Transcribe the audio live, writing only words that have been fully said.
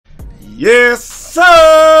Yes, sir!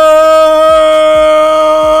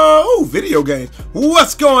 Ooh, video games.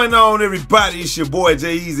 What's going on, everybody? It's your boy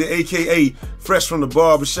Jay Easy, aka Fresh from the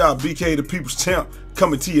Barbershop, BK the People's Champ,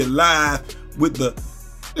 coming to you live with the.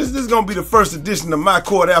 This is gonna be the first edition of My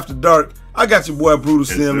Court After Dark. I got your boy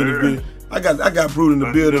BRUTALSIM in the building. I got Brute in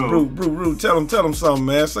the building. Brute, tell him something,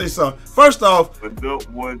 man. Say something. First off,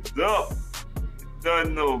 what's up?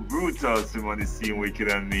 Don't know BRUTALSIM on the scene, what you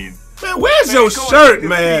know what I mean? Man, where's your shirt,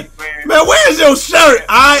 man? Man, where's your shirt?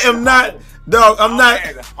 I am not, dog. I'm not.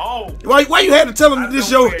 Why you had to tell him that this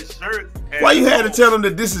your? Why you had to tell him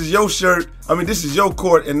that this is your shirt? I mean, this is your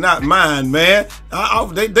court and not mine, man.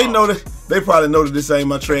 They know that. They probably know that this ain't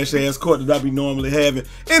my trash ass court that I be normally having.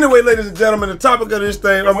 Anyway, ladies and gentlemen, the topic of this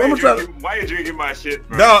thing. Why you drinking my shit,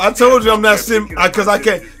 bro? No, I told you I'm not sitting because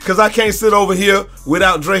I can't sit over here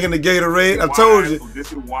without drinking the Gatorade. I told you.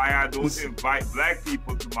 This is why I don't invite black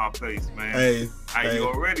people to my place, man. Hey, you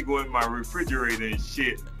already go in my refrigerator and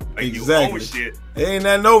shit. Like exactly. You own shit. Ain't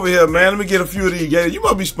nothing over here, man. Let me get a few of these Gatorade. You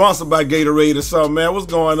must be sponsored by Gatorade or something, man. What's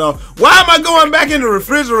going on? Why am I going back in the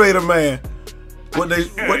refrigerator, man? What they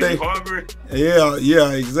hungry?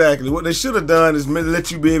 Yeah, exactly. What they should have done is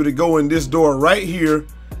let you be able to go in this door right here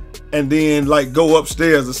and then like go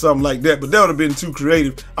upstairs or something like that. But that would have been too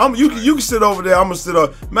creative. You can sit over there. I'm gonna sit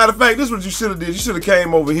up. Matter of fact, this is what you should have did. You should have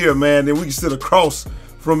came over here, man. Then we can sit across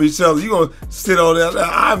from each other. You gonna sit over there?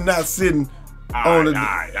 I'm not sitting on the. All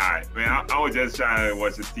right, man. I was just trying to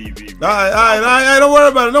watch the TV, man. All right. Don't worry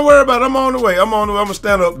about it. Don't worry about it. I'm on the way. I'm gonna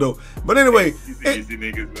stand up though. But anyway. Easy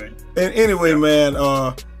niggas, man. And anyway, man.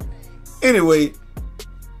 Anyway,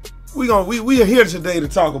 we are here today to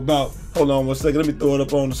talk about. Hold on one second. Let me throw it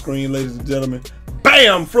up on the screen, ladies and gentlemen.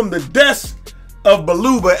 Bam! From the desk of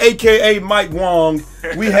Baluba, aka Mike Wong,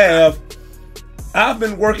 we have. I've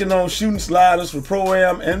been working on shooting sliders for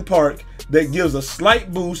Pro-Am and Park that gives a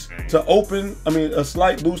slight boost to open. A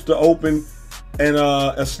slight boost to open, and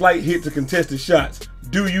a slight hit to contested shots.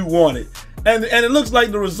 Do you want it? And it looks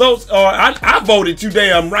like the results are. I voted too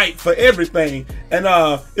damn right for everything, and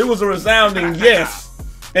it was a resounding yes.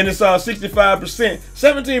 And it's 65%.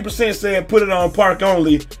 17% said put it on Park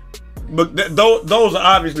only, but those are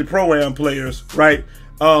obviously Pro-Am players, right?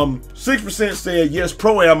 6% said yes,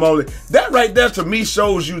 Pro-Am only. That right there to me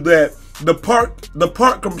shows you that the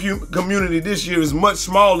park community this year is much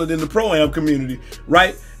smaller than the Pro-Am community,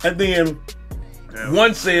 right? And then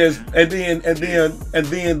one says, and then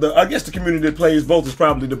I guess the community that plays both is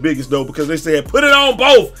probably the biggest though, because they said put it on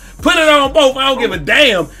both, put it on both. I don't give a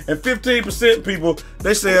damn. And 15% people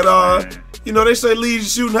they said, they say leave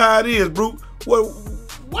shooting how it is, bro.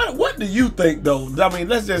 What do you think though? I mean,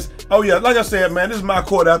 let's just. Oh yeah, like I said, man, this is My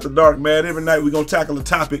Court After Dark, man. Every night we're gonna tackle a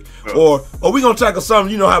topic, or we're gonna tackle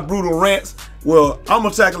something. You know how brutal rants. Well, I'm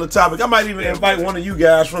gonna tackle a topic. I might even invite one of you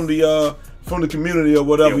guys from the community or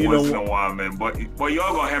whatever, yeah, once in a while, man. But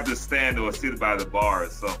y'all gonna have to stand or sit by the bar or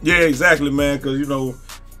something. Yeah, exactly, man. Because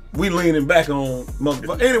we leaning back on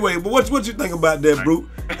motherfucker. Anyway, but what you think about that, Brute?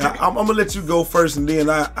 I'm gonna let you go first, and then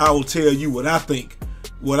I will tell you what I think.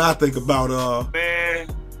 What I think about Man,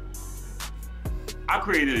 I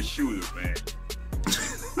created a shooter, man.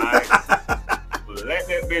 Let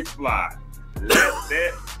that bitch fly.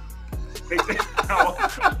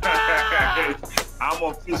 I'm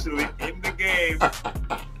officially in the game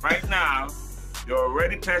right now. You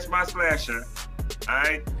already patched my slasher.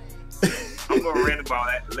 Alright? I'm gonna rant about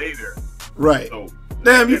that later. Right. So,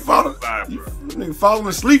 damn, you falling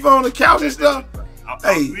asleep on the couch and stuff? I'm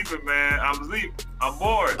sleeping, man. I'm sleeping. I'm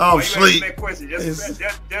bored. I'm sleep. That question?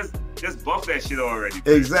 Just buff that shit already.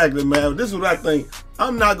 Man. Exactly, man. This is what I think.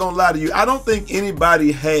 I'm not gonna lie to you. I don't think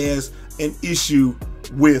anybody has an issue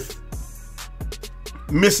with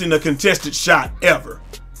missing a contested shot ever,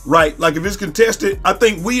 right? Like if it's contested, I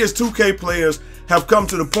think we as 2K players have come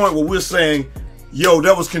to the point where we're saying, "Yo,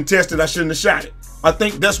 that was contested. I shouldn't have shot it." I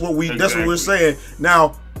think that's what we're saying.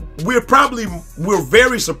 Now, we're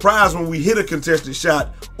very surprised when we hit a contested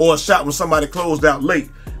shot or a shot when somebody closed out late.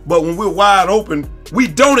 But when we're wide open, we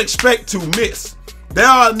don't expect to miss. There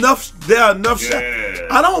are enough shots.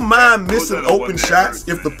 I don't mind missing open shots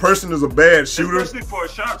if the person is a bad shooter. Especially for a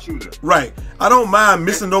sharpshooter. Right. I don't mind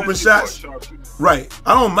missing open shots. Right.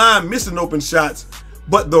 I don't mind missing open shots,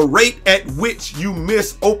 but the rate at which you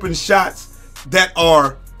miss open shots that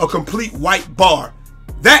are a complete white bar,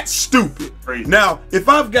 that's stupid. Crazy. Now, if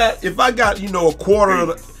I got a quarter of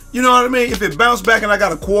the, you know what I mean? If it bounced back and I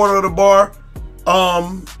got a quarter of the bar,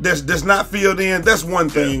 that's not filled in, that's one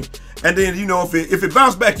thing. And then if it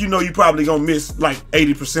bounced back, you probably gonna miss like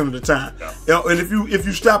 80% of the time. Yeah. And if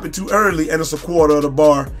you stop it too early and it's a quarter of the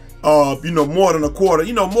bar, more than a quarter,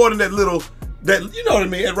 more than that little that, you know what I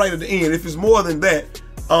mean, right at the end. If it's more than that,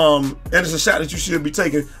 and it's a shot that you should be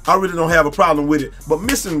taking, I really don't have a problem with it. But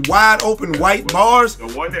missing wide open white bars, the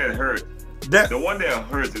one that hurts. The one that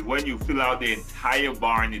hurts is when you fill out the entire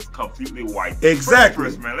bar and it's completely white. Exactly.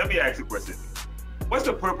 First, man, let me ask you a question. What's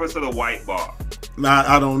the purpose of the white bar? Nah,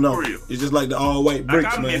 I don't know. It's just like the all white bricks,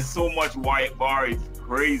 like, I man. miss so much white bar, it's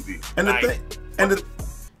crazy. And like, the thing,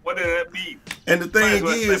 what does that mean? And the thing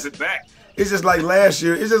is, it's just like last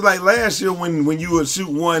year. It's just like last year when you would shoot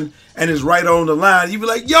one and it's right on the line. You'd be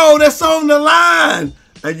like, yo, that's on the line.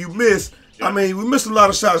 And you miss. Yeah. I mean, we missed a lot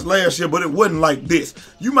of shots last year, but it wasn't like this.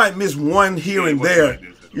 You might miss one here and there.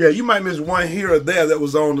 Yeah, you might miss one here or there that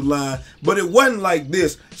was on the line, but it wasn't like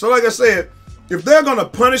this. So like I said, if they're gonna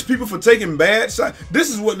punish people for taking bad shots, this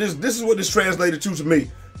is what this translated to me.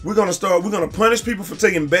 We're gonna punish people for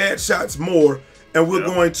taking bad shots more, and we're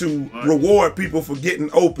going to reward people for getting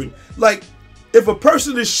open. Like, if a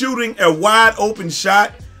person is shooting a wide open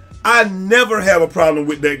shot, I never have a problem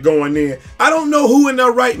with that going in. I don't know who in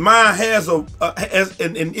their right mind has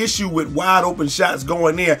an issue with wide open shots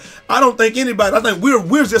going in. I don't think anybody. I think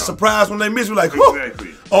we're just surprised when they miss. We're like, whoo.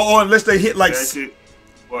 Exactly. Or unless they hit like. That's it.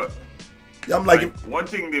 What? I'm like one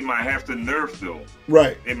thing they might have to nerf though.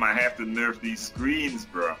 Right. They might have to nerf these screens,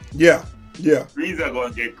 bro. Yeah. Yeah. Screens are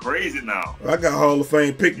gonna get crazy now. I got Hall of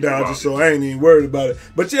Fame pick dodgers, so I ain't even worried about it.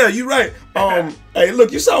 But yeah, you're right. Hey,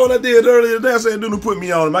 look, you saw what I did earlier today. I said, dude, put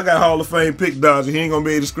me on him. I got Hall of Fame pick dodger. He ain't gonna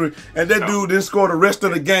be able to screen. And that dude didn't score the rest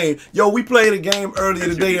of the game. Yo, we played a game earlier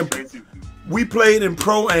today, and we played in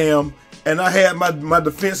Pro-Am, and I had my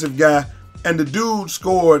defensive guy, and the dude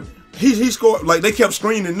scored. He scored, like, they kept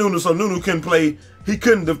screening Nunu, so Nunu couldn't play. He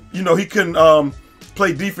couldn't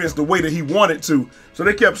play defense the way that he wanted to. So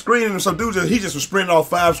they kept screening him. So dude, he just was sprinting off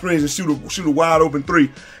 5 screens and shoot a wide open 3,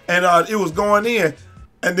 and it was going in.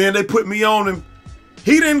 And then they put me on him.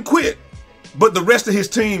 He didn't quit, but the rest of his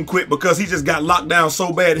team quit because he just got locked down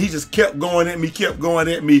so bad. He just kept going at me,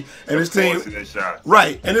 and his team,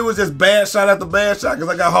 right? And it was just bad shot after bad shot because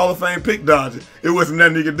I got Hall of Fame pick dodging. It wasn't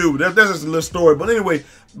nothing he could do. That's just a little story. But anyway,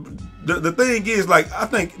 the thing is, like, I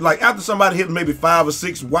think, like, after somebody hits maybe 5 or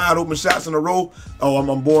 6 wide open shots in a row, oh,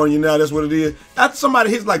 I'm boring you now, that's what it is. After somebody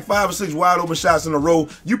hits like 5 or 6 wide open shots in a row,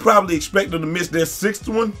 you probably expect them to miss their 6th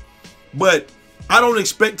one, but I don't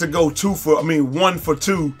expect to go 1 for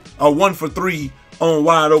 2 or 1 for 3 on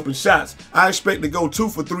wide open shots. I expect to go 2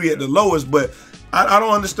 for 3 at the lowest, but I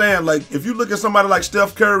don't understand. Like, if you look at somebody like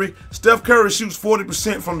Steph Curry shoots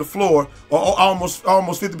 40% from the floor, or almost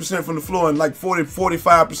 50% from the floor, and like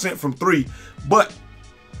 45% from 3. But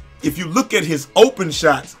if you look at his open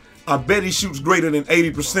shots, I bet he shoots greater than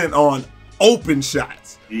 80% on open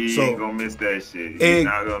shots. He ain't gonna miss that shit. He's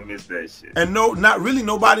not gonna miss that shit. And not really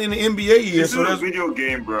nobody in the NBA is. This is a video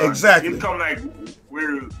game, bro. Exactly. It's come like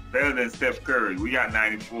we're better than Steph Curry. We got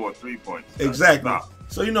 94 3-points. Exactly. Stop.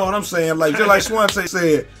 So you know what I'm saying? Like, just like Swansea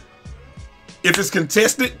said, if it's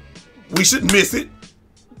contested, we should miss it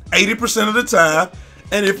 80% of the time.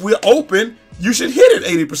 And if we're open, you should hit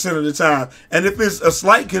it 80% of the time. And if it's a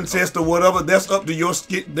slight contest or whatever, that's up to your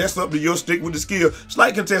stick. That's up to your stick with the skill.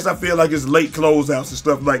 Slight contest, I feel like it's late closeouts and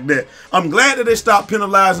stuff like that. I'm glad that they stopped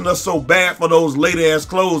penalizing us so bad for those late ass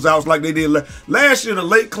closeouts like they did last year. The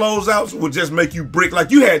late closeouts would just make you brick.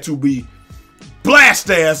 Like, you had to be blast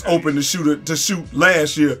ass open to shoot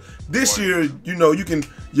last year. This year, you know,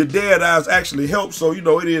 your dead eyes actually help. So you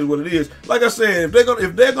know, it is what it is. Like I said,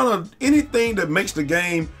 if they're gonna anything that makes the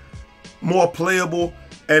game more playable,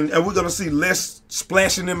 and we're gonna see less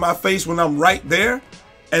splashing in my face when I'm right there,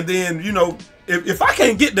 and then, you know, if I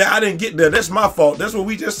can't get there, I didn't get there. That's my fault. That's what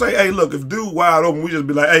we just say. Hey, look, if dude wide open, we just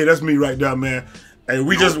be like, hey, that's me right there, man. Hey,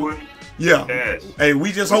 we just. Yeah. Yes. Hey,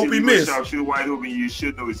 we just hope he missed. Sharpshooter wide open, you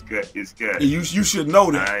should know it's catch. You should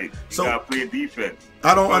know that. Right. You gotta play defense.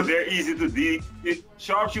 I don't. They're easy to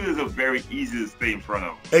sharpshooters are very easy to stay in front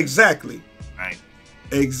of. Exactly. Right.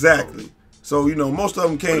 Exactly. So you know, most of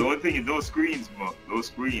them can't. The only thing is those screens, I'm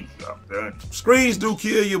telling you. Screens do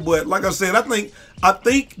kill you, but like I said, I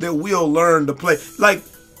think that we'll learn to play. Like,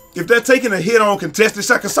 if they're taking a hit on contested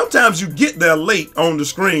shot, because sometimes you get there late on the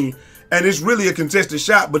screen, and it's really a contested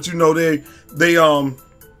shot, but you know you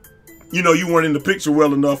know, you weren't in the picture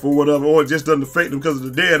well enough or whatever, or it just doesn't affect them because of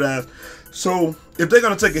the dead eyes. So if they're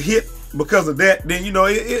gonna take a hit because of that, then you know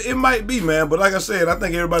it might be, man. But like I said, I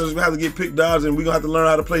think everybody's gonna have to get pick dodge, and we're gonna have to learn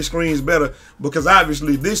how to play screens better, because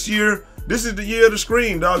obviously this is the year of the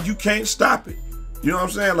screen, dog. You can't stop it. You know what I'm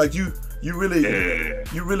saying? Like you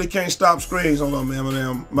really can't stop screens. Hold on, man. My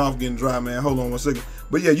damn mouth getting dry, man. Hold on 1 second.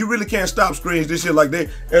 But yeah, you really can't stop screens this year. Like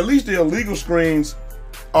at least the illegal screens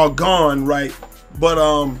are gone, right? But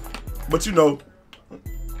you know,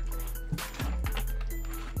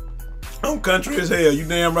 I'm country as hell. You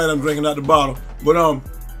damn right I'm drinking out the bottle. But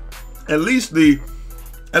at least the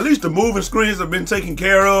moving screens have been taken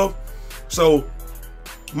care of. So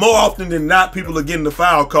more often than not, people are getting the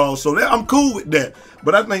foul calls. So I'm cool with that.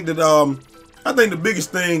 But I think that the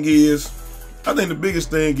biggest thing is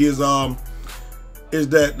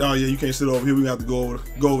that oh yeah, you can't sit over here. We have to go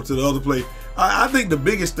over to the other play. I think the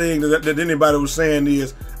biggest thing that anybody was saying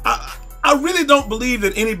is I really don't believe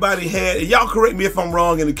that anybody had, and y'all correct me if I'm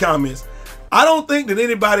wrong in the comments, I don't think that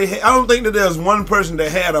there's one person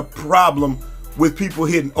that had a problem with people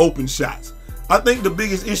hitting open shots. I think the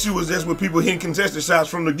biggest issue was just with people hitting contested shots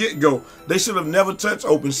from the get-go. They should have never touched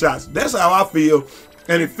open shots. That's how I feel,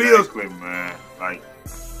 and it feels... Exactly, man. Like,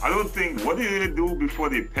 I don't think, what did they do before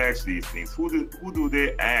they patch these things? Who do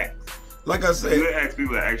they ask? Like I said, do they ask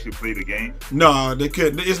people to actually play the game? No, they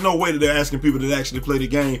could. There's no way that they're asking people to actually play the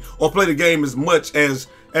game or play the game as much as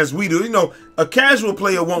we do. You know, a casual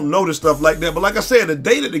player won't notice stuff like that. But like I said, the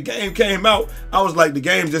day that the game came out, I was like, the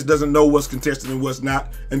game just doesn't know what's contested and what's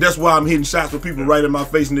not, and that's why I'm hitting shots with people right in my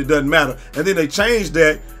face, and it doesn't matter. And then they changed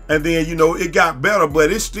that, and then you know it got better,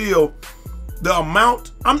 but it's still the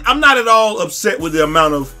amount. I'm not at all upset with the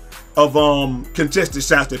amount of contested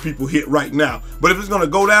shots that people hit right now. But if it's gonna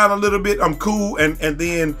go down a little bit, I'm cool, and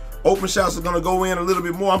then open shots are gonna go in a little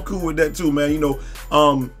bit more, I'm cool with that too, man. You know,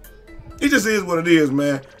 it just is what it is,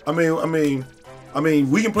 man. I mean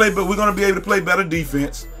we can play, but we're gonna be able to play better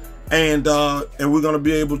defense, and we're gonna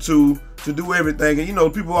be able to do everything. And you know,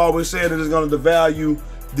 people always say that it's gonna devalue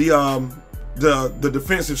the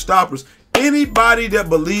defensive stoppers. Anybody that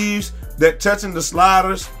believes that touching the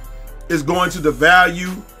sliders is going to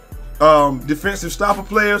devalue defensive stopper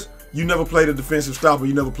players, you never played a defensive stopper.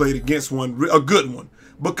 You never played against one, a good one,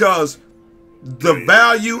 because the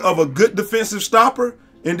value of a good defensive stopper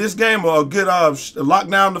in this game, or a good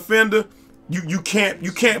lockdown defender, you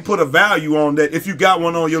can't put a value on that if you got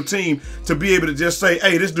one on your team to be able to just say,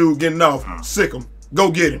 hey, this dude getting off, sick him, go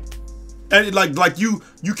get him, and like you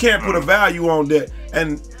can't put a value on that,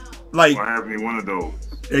 and like I have me one of those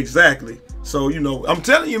exactly. So you know, I'm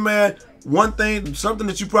telling you, man. One thing, something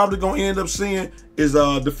that you probably gonna end up seeing is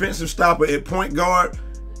a defensive stopper at point guard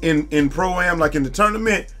in Pro-Am, like in the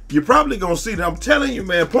tournament. You're probably gonna see that. I'm telling you,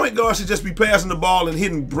 man, point guard should just be passing the ball and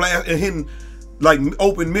hitting like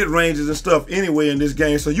open mid ranges and stuff anyway in this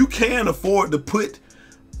game. So you can afford to put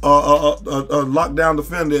a lockdown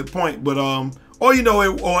defender at point, but or you know,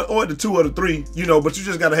 or the 2 or the 3, you know. But you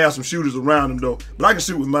just gotta have some shooters around him though. But I can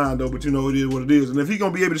shoot with mine though. But you know, it is what it is. And if he's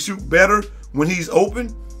gonna be able to shoot better when he's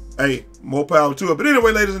open, hey, more power to it. But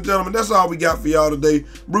anyway, ladies and gentlemen, that's all we got for y'all today.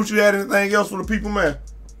 Bruce, you had anything else for the people, man?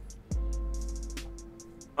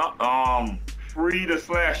 Free the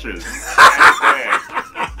slashers.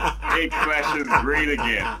 Make slashers great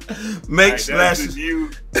again. Make slashers.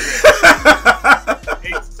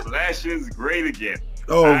 Make slashers great again.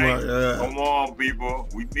 Oh my God. Come on, people.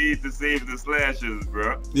 We need to save the slashers,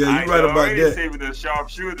 bro. Yeah, you're right about that. Saving the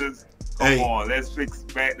sharpshooters. Come on, let's fix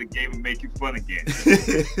back the game and make it fun again.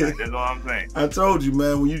 That's all I'm saying. I told you,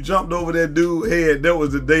 man, when you jumped over that dude's head, that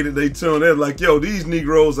was the day that they tuned. They're like, yo, these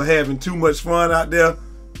Negroes are having too much fun out there.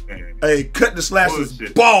 Hey, cut the slashers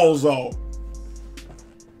balls off.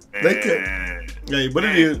 They cut. Hey, but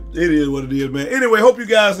it is what it is, man. Anyway, hope you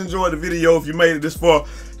guys enjoyed the video. If you made it this far,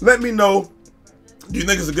 let me know. Do you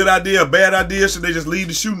think it's a good idea, a bad idea? Should they just leave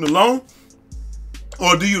the shooting alone?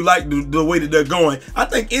 Or do you like the way that they're going? I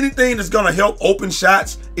think anything that's going to help open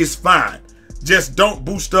shots is fine. Just don't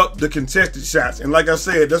boost up the contested shots. And like I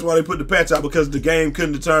said, that's why they put the patch out, because the game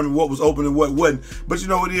couldn't determine what was open and what wasn't. But you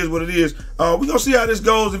know, it is what it is. We're going to see how this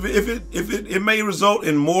goes. If it may result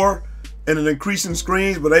in more and an increase in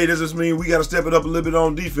screens, but hey, this just means we got to step it up a little bit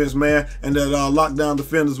on defense, man, and that lockdown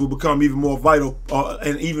defenders will become even more vital,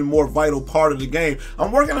 an even more vital part of the game.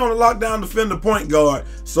 I'm working on a lockdown defender point guard,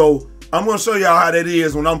 so I'm going to show y'all how that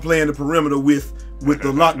is when I'm playing the perimeter with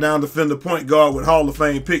the lockdown defender point guard with Hall of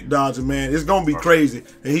Fame pick dodger, man. It's going to be crazy.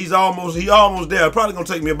 And he almost there. It's probably going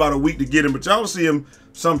to take me about a week to get him, but y'all will see him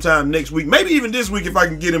sometime next week. Maybe even this week if I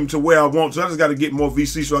can get him to where I want. So I just got to get more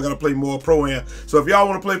VC, so I got to play more Pro-Am. So if y'all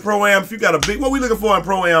want to play Pro-Am, if you got a big, what we looking for in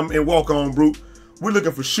Pro-Am and walk-on, Brute? We're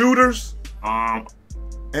looking for shooters. And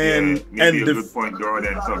a good point guard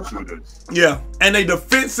and some shooters. Yeah, and a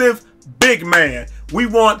defensive big man. We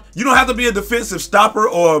want, you don't have to be a defensive stopper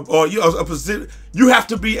or you know, a position. You have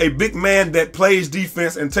to be a big man that plays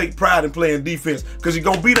defense and take pride in playing defense, because you're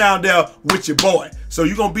gonna be down there with your boy. So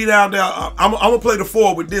you're gonna be down there. I'm gonna play the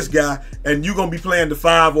 4 with this guy, and you're gonna be playing the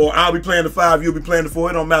 5, or I'll be playing the 5, you'll be playing the 4.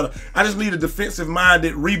 It don't matter. I just need a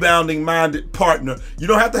defensive-minded, rebounding-minded partner. You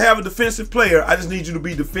don't have to have a defensive player. I just need you to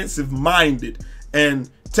be defensive-minded. And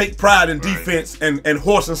take pride in defense and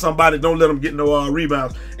horsing somebody. Don't let them get no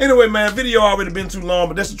rebounds. Anyway, man, video already been too long,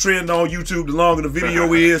 but that's the trend on YouTube. The longer the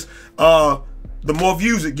video is, the more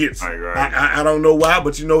views it gets. I don't know why,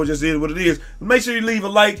 but you know, it just is what it is. Make sure you leave a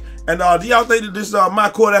like. And do y'all think that this My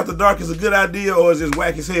Court After Dark is a good idea, or is this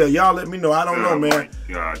whack as hell? Y'all let me know. I don't know, man.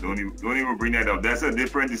 God, don't even bring that up. That's a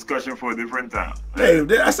different discussion for a different time. Hey,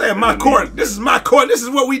 I said My Court. This is My Court. This is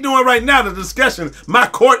what we doing right now, the discussion. My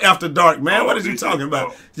Court After Dark, man. What is you talking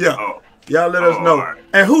about? Y'all let us know. Right.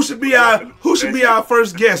 And who should be our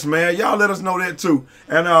first guest, man? Y'all let us know that too.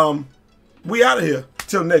 And we out of here.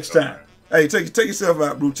 Till next time. Hey, take yourself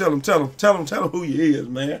out, Brute. Tell him who you is,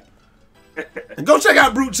 man. And go check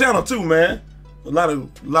out Brute channel too, man. A lot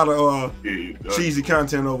of cheesy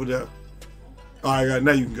content over there. All right,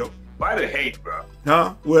 now you can go. Why the hate, bro?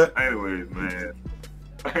 Huh? What? Anyways, man.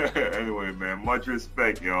 Anyway, man. Much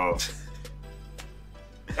respect, y'all.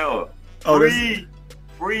 Hell, free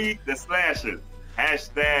the slashers.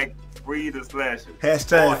 Hashtag free the slashers.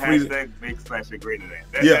 Hashtag free hashtag make slasher greater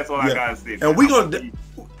than. That's all I gotta say. And I'm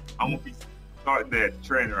gonna be starting that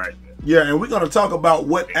trend right there. Yeah, and we're gonna talk about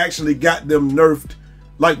what actually got them nerfed.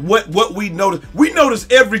 Like what we noticed. We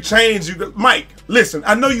noticed every change you got. Mike, listen,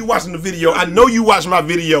 I know you watching the video. I know you watch my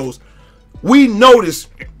videos. We noticed,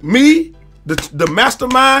 me, the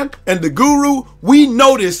mastermind, and the guru, we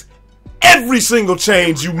notice every single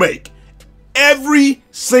change you make. Every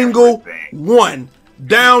single one.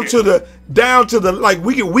 Down to the like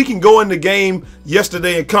we can go in the game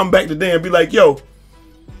yesterday and come back today and be like, yo,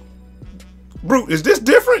 Brute, is this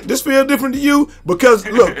different? This feel different to you? Because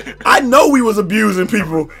look, I know we was abusing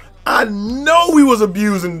people. I know we was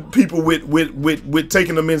abusing people with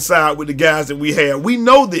taking them inside with the guys that we had. We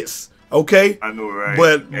know this, okay? I know, right?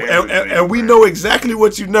 But and we know exactly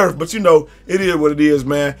what you nerfed. But you know, it is what it is,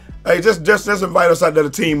 man. Hey, just invite us out there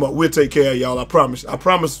to team up. We'll take care of y'all. I promise. I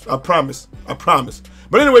promise. I promise. I promise.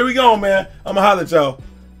 But anyway, we gone, man. I'ma holler at y'all.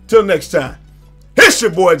 Till next time. It's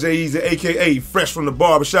your boy Jay Easy, aka Fresh from the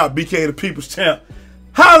Barbershop, BK the People's Champ.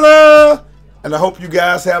 Holla! And I hope you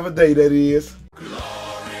guys have a day that is.